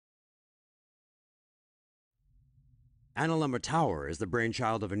Analemma Tower is the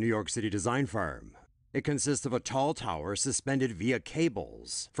brainchild of a New York City design firm. It consists of a tall tower suspended via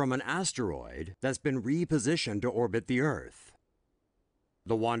cables from an asteroid that's been repositioned to orbit the Earth.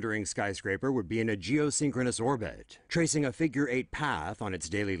 The wandering skyscraper would be in a geosynchronous orbit, tracing a figure-8 path on its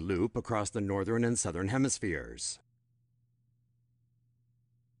daily loop across the northern and southern hemispheres.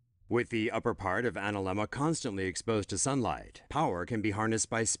 With the upper part of Analemma constantly exposed to sunlight, power can be harnessed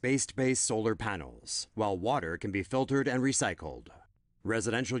by space-based solar panels, while water can be filtered and recycled.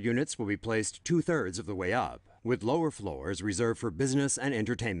 Residential units will be placed 2/3 of the way up, with lower floors reserved for business and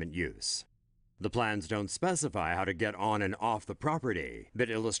entertainment use. The plans don't specify how to get on and off the property, but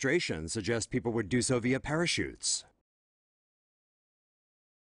illustrations suggest people would do so via parachutes.